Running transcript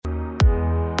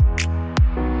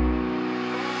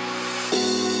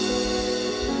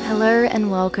Hello and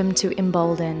welcome to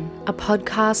Embolden, a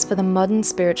podcast for the modern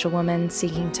spiritual woman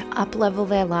seeking to up-level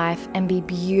their life and be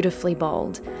beautifully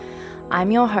bold.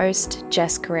 I'm your host,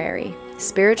 Jess Carreri,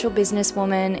 spiritual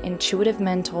businesswoman, intuitive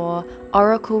mentor,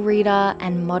 oracle reader,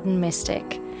 and modern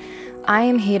mystic. I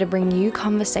am here to bring you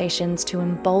conversations to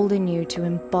embolden you to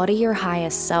embody your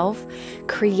highest self,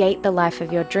 create the life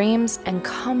of your dreams, and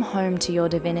come home to your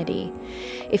divinity.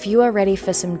 If you are ready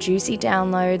for some juicy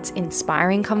downloads,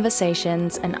 inspiring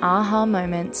conversations, and aha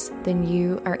moments, then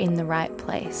you are in the right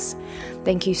place.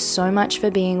 Thank you so much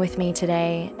for being with me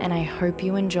today, and I hope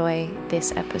you enjoy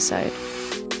this episode.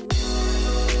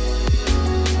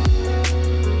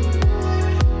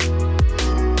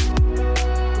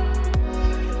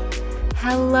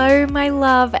 Hello, my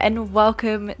love, and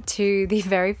welcome to the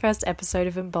very first episode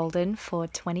of Embolden for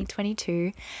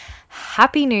 2022.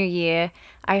 Happy New Year!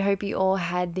 I hope you all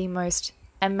had the most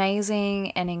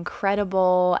amazing and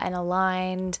incredible and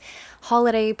aligned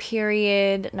holiday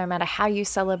period, no matter how you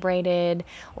celebrated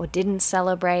or didn't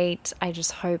celebrate. I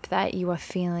just hope that you are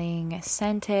feeling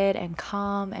centered and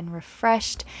calm and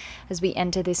refreshed as we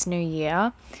enter this new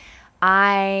year.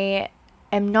 I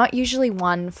am not usually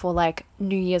one for like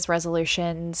New Year's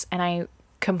resolutions, and I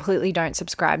completely don't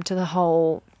subscribe to the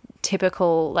whole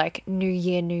typical like new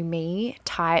year, new me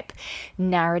type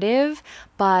narrative.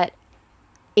 But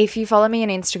if you follow me on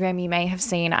Instagram, you may have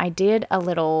seen I did a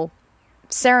little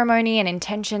ceremony, an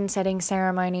intention setting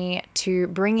ceremony to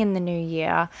bring in the new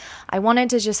year. I wanted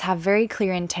to just have very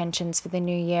clear intentions for the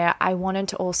new year. I wanted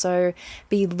to also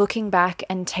be looking back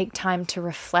and take time to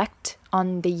reflect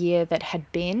on the year that had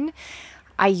been.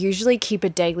 I usually keep a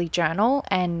daily journal,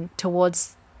 and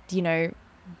towards,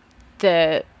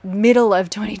 the middle of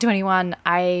 2021,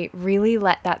 I really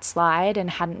let that slide and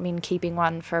hadn't been keeping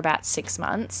one for about 6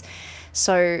 months.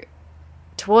 So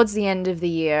towards the end of the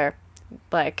year,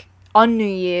 like on New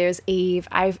Year's Eve,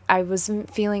 I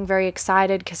wasn't feeling very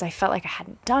excited because I felt like I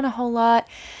hadn't done a whole lot.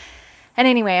 And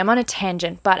anyway, I'm on a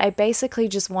tangent, but I basically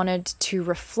just wanted to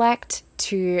reflect,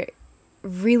 to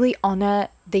really honor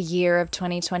the year of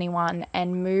 2021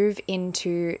 and move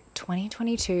into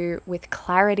 2022 with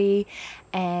clarity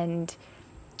and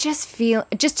just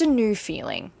a new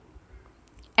feeling.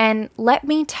 And let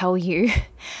me tell you,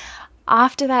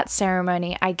 after that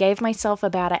ceremony, I gave myself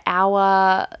about an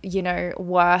hour,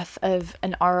 worth of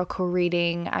an oracle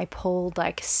reading. I pulled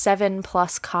like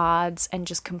 7+ cards and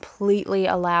just completely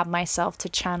allowed myself to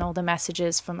channel the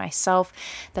messages for myself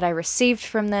that I received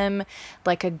from them,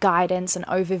 like a guidance and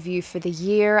overview for the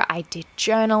year. I did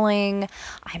journaling,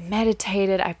 I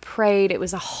meditated, I prayed. It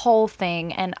was a whole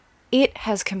thing, and it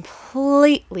has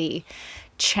completely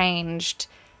changed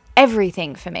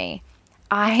everything for me.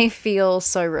 I feel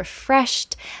so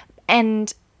refreshed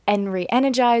and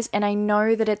re-energized, and I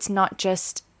know that it's not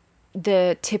just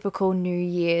the typical New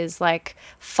Year's like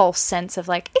false sense of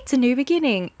like it's a new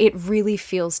beginning. It really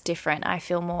feels different. I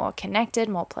feel more connected,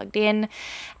 more plugged in,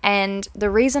 and the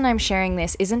reason I'm sharing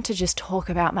this isn't to just talk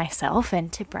about myself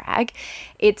and to brag.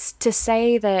 It's to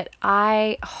say that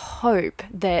I hope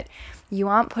that you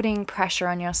aren't putting pressure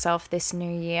on yourself this new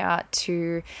year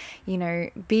to,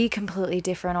 be completely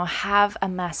different or have a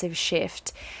massive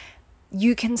shift.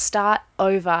 You can start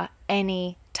over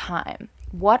any time.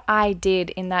 What I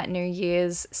did in that New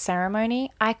Year's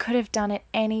ceremony, I could have done at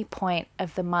any point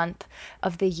of the month,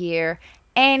 of the year,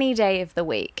 any day of the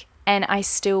week, and I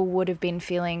still would have been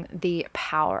feeling the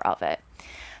power of it.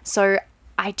 So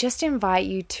I just invite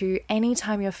you to,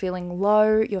 anytime you're feeling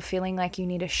low, you're feeling like you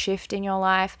need a shift in your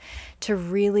life, to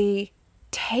really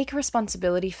take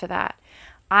responsibility for that.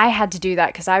 I had to do that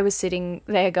because I was sitting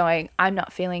there going, I'm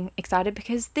not feeling excited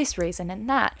because this reason and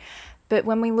that. But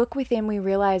when we look within, we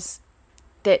realize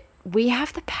that we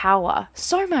have the power,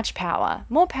 so much power,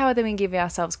 more power than we give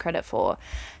ourselves credit for,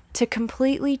 to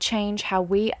completely change how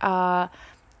we are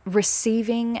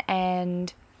receiving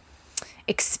and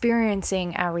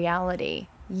experiencing our reality.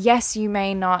 Yes, you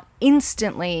may not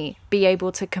instantly be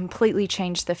able to completely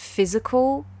change the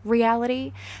physical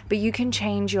reality, but you can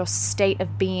change your state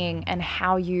of being and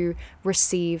how you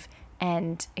receive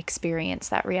and experience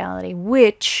that reality,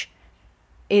 which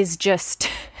is just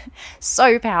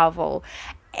so powerful,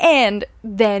 and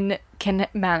then can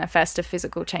manifest a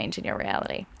physical change in your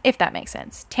reality, if that makes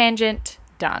sense. Tangent,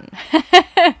 done.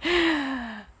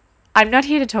 I'm not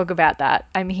here to talk about that.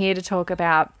 I'm here to talk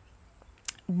about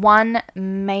one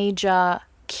major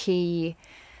key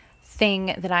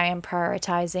thing that I am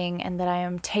prioritizing and that I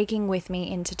am taking with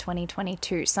me into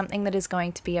 2022, something that is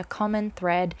going to be a common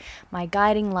thread, my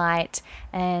guiding light,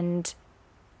 and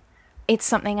it's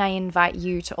something I invite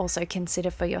you to also consider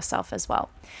for yourself as well.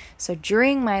 So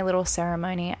during my little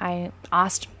ceremony, I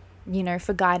asked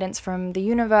for guidance from the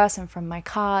universe and from my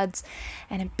cards.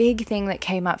 And a big thing that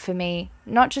came up for me,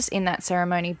 not just in that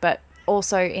ceremony, but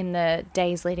also in the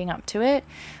days leading up to it,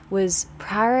 was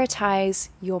prioritize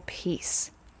your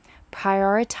peace.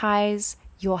 Prioritize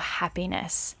your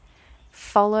happiness.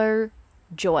 Follow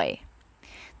joy.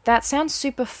 That sounds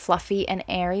super fluffy and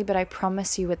airy, but I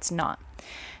promise you it's not.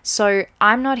 So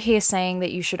I'm not here saying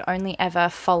that you should only ever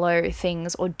follow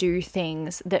things or do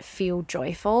things that feel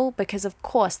joyful, because of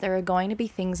course there are going to be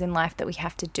things in life that we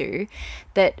have to do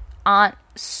that aren't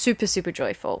super, super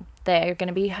joyful. There are going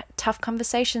to be tough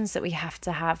conversations that we have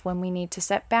to have when we need to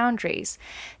set boundaries.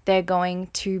 They're going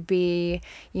to be,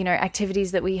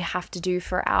 activities that we have to do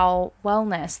for our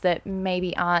wellness that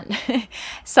maybe aren't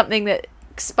something that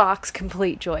sparks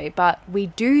complete joy, but we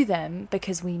do them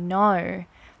because we know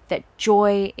that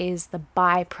joy is the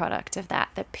byproduct of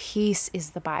that peace is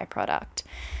the byproduct.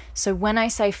 So when I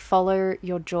say follow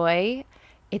your joy,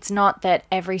 it's not that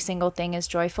every single thing is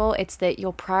joyful. It's that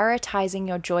you're prioritizing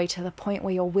your joy to the point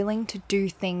where you're willing to do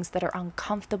things that are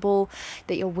uncomfortable,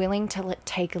 that you're willing to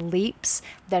take leaps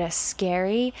that are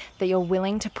scary, that you're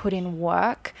willing to put in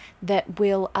work that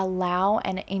will allow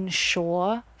and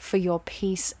ensure for your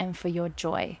peace and for your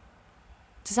joy.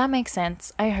 Does that make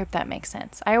sense? I hope that makes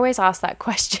sense. I always ask that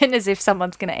question as if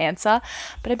someone's going to answer,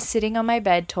 but I'm sitting on my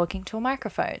bed talking to a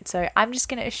microphone. So I'm just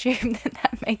going to assume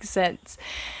that makes sense.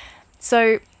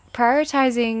 So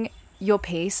prioritizing your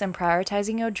peace and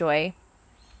prioritizing your joy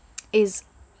is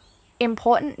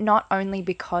important not only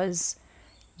because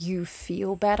you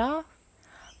feel better,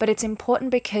 but it's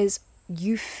important because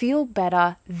you feel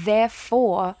better,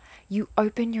 therefore you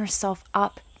open yourself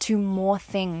up to more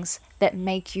things that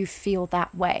make you feel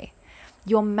that way.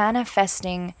 You're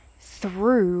manifesting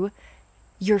through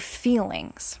your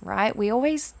feelings, right? We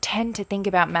always tend to think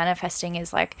about manifesting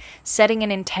as like setting an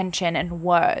intention and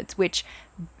words, which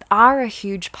are a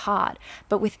huge part,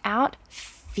 but without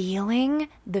feeling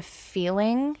the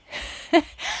feeling,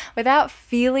 without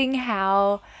feeling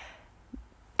how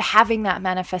having that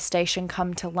manifestation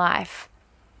come to life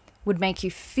would make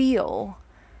you feel,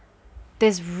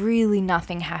 there's really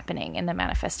nothing happening in the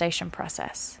manifestation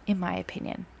process, in my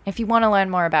opinion. If you want to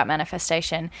learn more about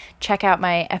manifestation, check out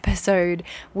my episode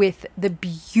with the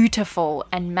beautiful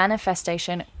and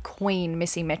manifestation queen,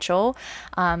 Missy Mitchell.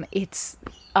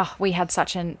 We had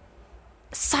such an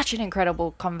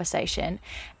incredible conversation,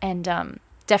 and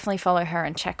definitely follow her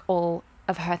and check all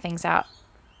of her things out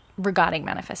regarding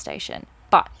manifestation.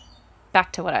 But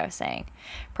back to what I was saying.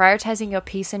 Prioritizing your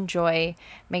peace and joy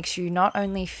makes you not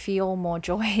only feel more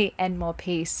joy and more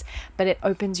peace, but it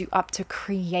opens you up to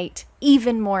create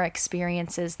even more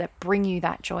experiences that bring you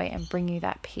that joy and bring you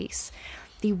that peace.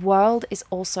 The world is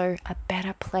also a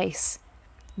better place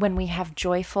when we have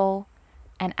joyful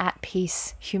and at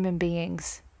peace human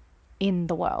beings in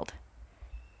the world.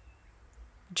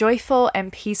 Joyful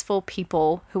and peaceful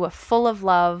people who are full of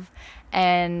love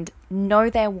and know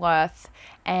their worth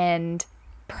and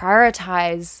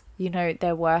prioritize,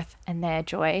 their worth and their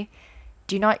joy,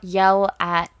 do not yell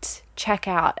at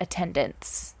checkout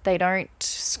attendants. They don't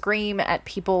scream at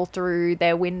people through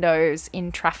their windows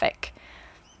in traffic.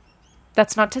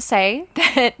 That's not to say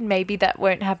that maybe that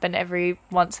won't happen every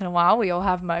once in a while. We all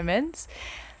have moments.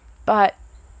 But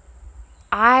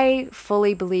I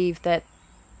fully believe that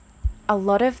a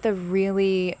lot of the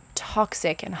really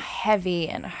toxic and heavy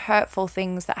and hurtful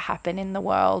things that happen in the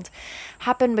world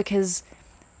happen because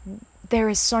there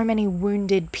is so many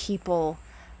wounded people,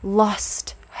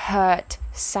 lost, hurt,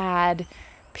 sad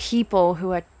people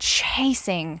who are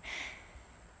chasing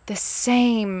the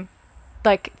same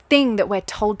thing that we're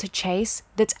told to chase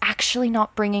that's actually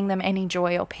not bringing them any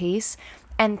joy or peace.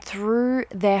 And through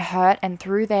their hurt and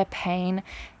through their pain,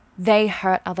 they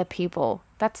hurt other people.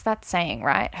 That's that saying,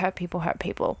 right? Hurt people, hurt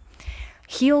people.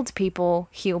 Healed people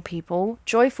heal people.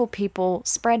 Joyful people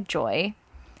spread joy.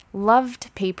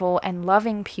 Loved people and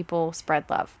loving people spread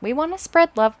love. We want to spread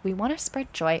love. We want to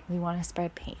spread joy. We want to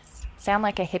spread peace. Sound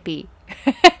like a hippie.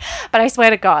 But I swear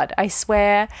to God,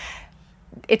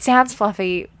 it sounds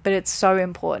fluffy, but it's so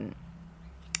important.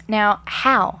 Now,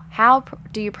 how? How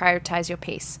do you prioritize your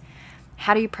peace?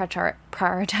 How do you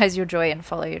prioritize your joy and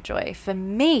follow your joy? For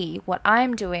me, what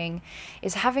I'm doing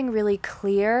is having really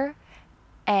clear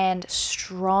and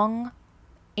strong,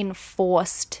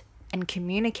 enforced, and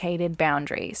communicated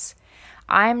boundaries.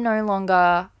 I'm no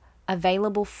longer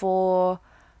available for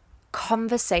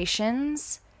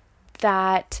conversations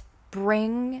that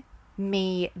bring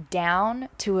me down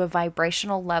to a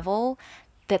vibrational level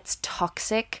that's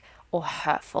toxic or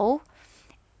hurtful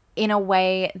in a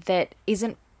way that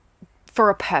isn't for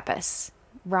a purpose.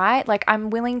 right? Like, I'm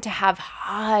willing to have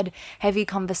hard, heavy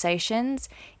conversations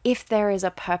if there is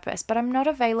a purpose, but I'm not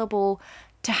available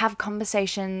to have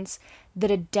conversations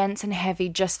that are dense and heavy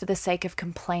just for the sake of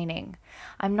complaining.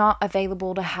 I'm not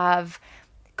available to have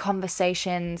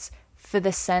conversations for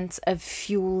the sense of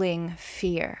fueling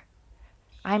fear.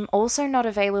 I'm also not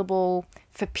available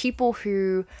for people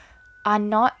who are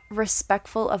not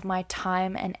respectful of my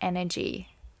time and energy,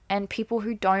 and people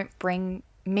who don't bring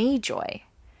me joy,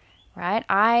 right?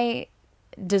 I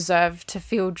deserve to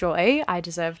feel joy. I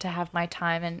deserve to have my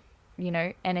time and,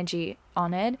 energy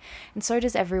honored, and so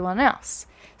does everyone else.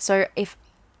 So if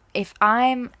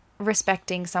I'm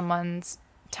respecting someone's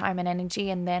time and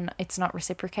energy and then it's not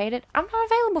reciprocated, I'm not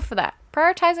available for that.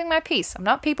 Prioritizing my peace. I'm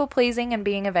not people pleasing and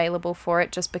being available for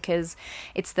it just because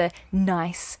it's the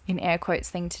nice, in air quotes,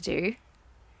 thing to do.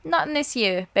 Not in this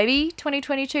year, baby.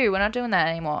 2022, we're not doing that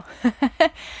anymore.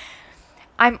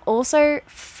 I'm also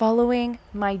following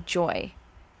my joy.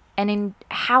 And in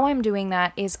how I'm doing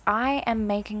that is I am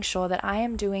making sure that I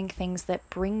am doing things that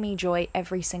bring me joy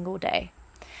every single day.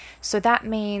 So that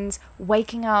means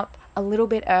waking up a little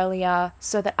bit earlier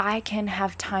so that I can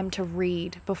have time to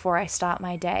read before I start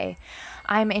my day.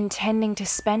 I'm intending to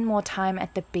spend more time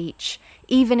at the beach,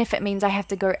 even if it means I have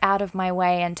to go out of my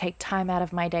way and take time out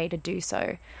of my day to do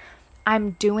so.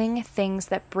 I'm doing things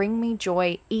that bring me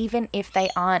joy, even if they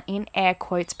aren't, in air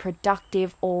quotes,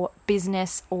 productive or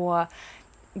business or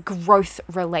growth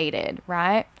related,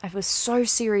 right? I was so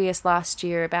serious last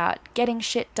year about getting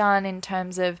shit done in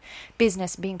terms of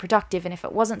business, being productive, and if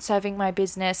it wasn't serving my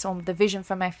business or the vision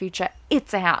for my future,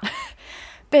 it's out.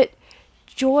 But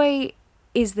joy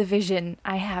is the vision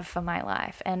I have for my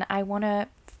life, and I want to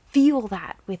feel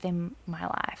that within my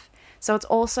life. So it's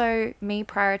also me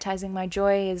prioritizing my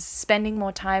joy is spending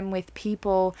more time with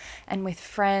people and with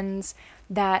friends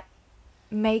that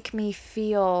make me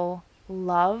feel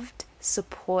loved,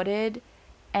 supported,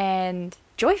 and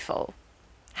joyful.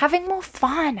 Having more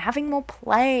fun, having more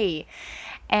play,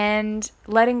 and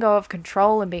letting go of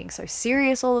control and being so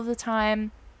serious all of the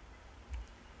time.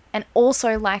 And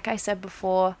also, like I said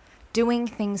before, doing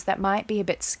things that might be a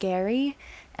bit scary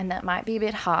and that might be a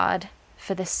bit hard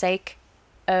for the sake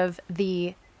of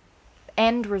the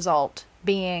end result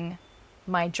being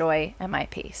my joy and my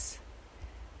peace.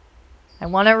 I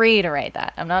want to reiterate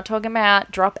that. I'm not talking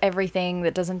about drop everything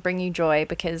that doesn't bring you joy,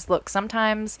 because look,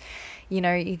 sometimes, you're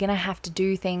going to have to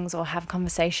do things or have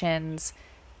conversations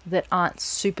that aren't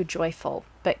super joyful,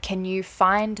 but can you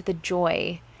find the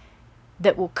joy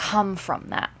that will come from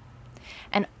that?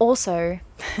 And also,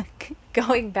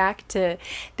 going back to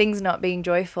things not being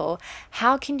joyful,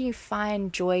 how can you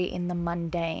find joy in the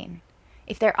mundane?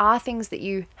 If there are things that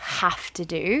you have to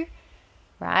do,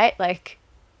 right? Like,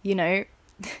 you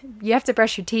have to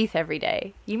brush your teeth every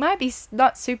day. You might be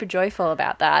not super joyful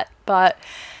about that, but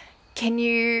can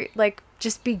you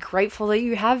just be grateful that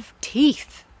you have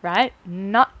teeth, right?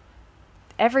 Not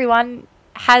everyone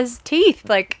has teeth,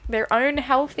 their own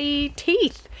healthy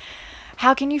teeth.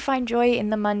 How can you find joy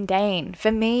in the mundane?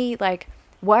 For me,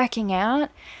 working out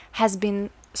has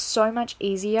been so much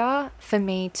easier for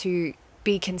me to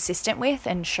be consistent with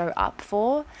and show up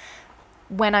for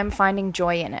when I'm finding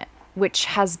joy in it, which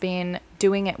has been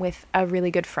doing it with a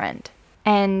really good friend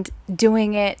and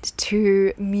doing it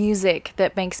to music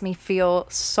that makes me feel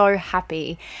so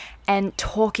happy, and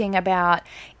talking about,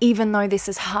 even though this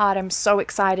is hard, I'm so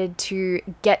excited to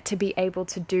get to be able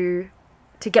to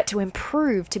get to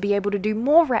improve, to be able to do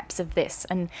more reps of this,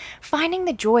 and finding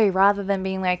the joy rather than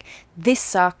being like, this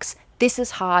sucks, this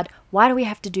is hard, why do we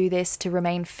have to do this to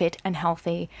remain fit and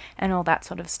healthy, and all that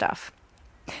sort of stuff.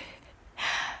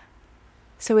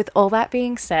 So with all that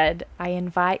being said, I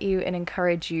invite you and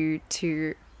encourage you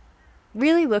to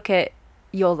really look at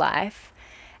your life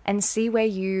and see where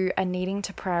you are needing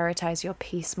to prioritize your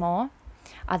peace more.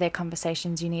 Are there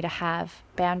conversations you need to have,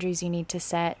 boundaries you need to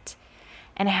set,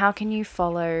 and how can you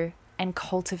follow and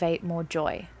cultivate more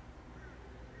joy?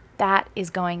 That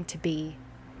is going to be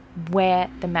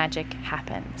where the magic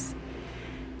happens.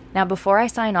 Now, before I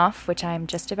sign off, which I'm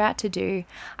just about to do,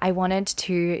 I wanted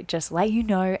to just let you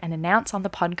know and announce on the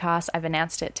podcast. I've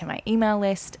announced it to my email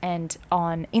list and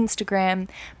on Instagram,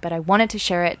 but I wanted to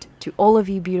share it to all of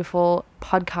you beautiful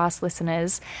podcast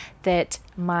listeners that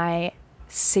my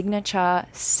signature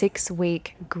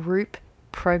 6-week group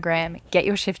program, Get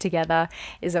Your Shift Together,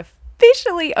 is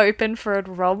officially open for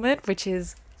enrollment, which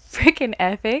is freaking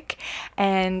epic.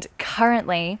 And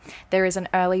currently there is an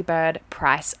early bird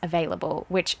price available,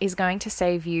 which is going to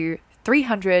save you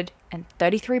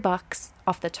 $333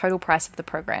 off the total price of the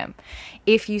program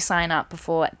if you sign up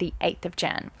before the 8th of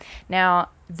Jan. Now,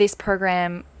 this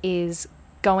program is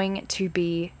going to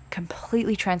be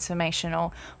completely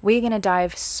transformational. We're going to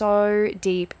dive so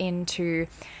deep into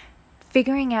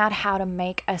figuring out how to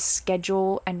make a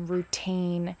schedule and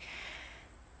routine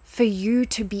for you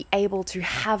to be able to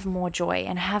have more joy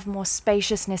and have more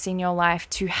spaciousness in your life,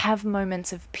 to have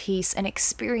moments of peace and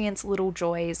experience little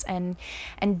joys and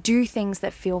do things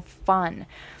that feel fun.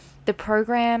 The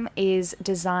program is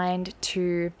designed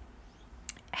to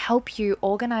help you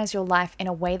organize your life in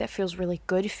a way that feels really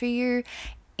good for you,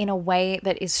 in a way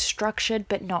that is structured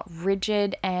but not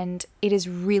rigid, and it is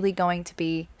really going to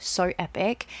be so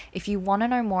epic. If you want to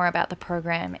know more about the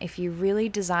program, if you really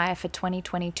desire for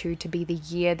 2022 to be the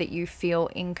year that you feel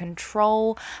in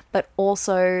control but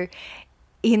also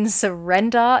in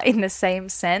surrender in the same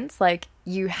sense, like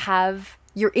you're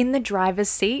in the driver's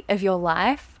seat of your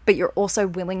life but you're also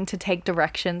willing to take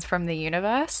directions from the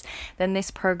universe, then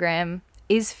this program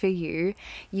is for you.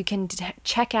 You can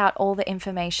check out all the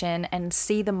information and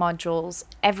see the modules,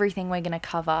 everything we're going to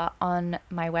cover on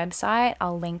my website.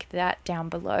 I'll link that down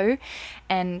below.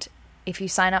 And if you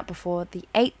sign up before the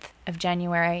 8th of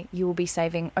January, you will be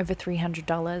saving over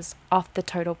 $300 off the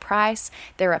total price.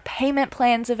 There are payment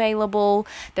plans available.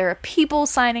 There are people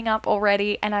signing up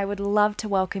already, and I would love to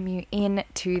welcome you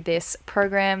into this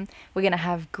program. We're going to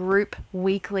have group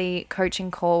weekly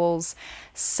coaching calls,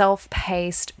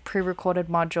 self-paced pre-recorded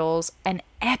modules, an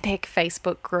epic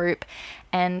Facebook group,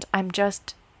 and I'm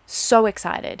just so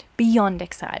excited, beyond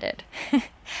excited.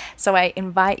 So I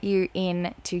invite you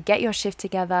in to get your shift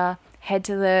together. Head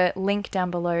to the link down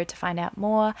below to find out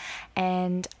more,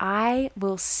 and I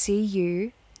will see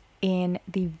you in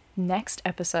the next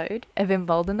episode of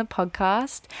Embolden the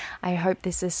podcast. I hope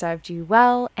this has served you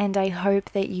well, and I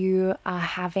hope that you are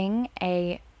having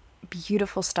a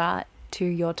beautiful start to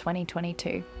your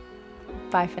 2022.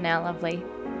 Bye for now, lovely.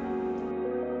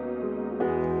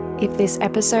 If this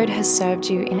episode has served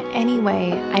you in any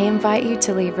way, I invite you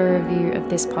to leave a review of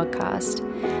this podcast.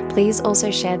 Please also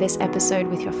share this episode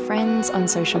with your friends on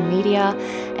social media,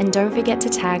 and don't forget to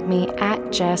tag me at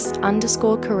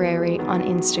Jess_Carreri on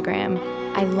Instagram.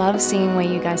 I love seeing where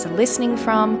you guys are listening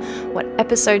from, what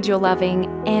episodes you're loving,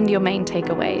 and your main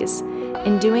takeaways.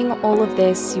 In doing all of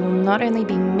this, you will not only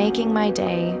be making my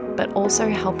day, but also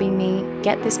helping me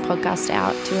get this podcast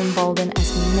out to embolden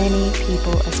as many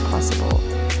people as possible.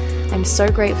 I'm so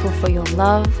grateful for your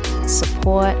love,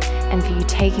 support, and for you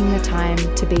taking the time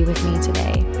to be with me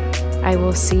today. I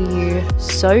will see you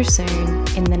so soon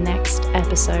in the next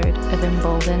episode of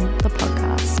Embolden the podcast.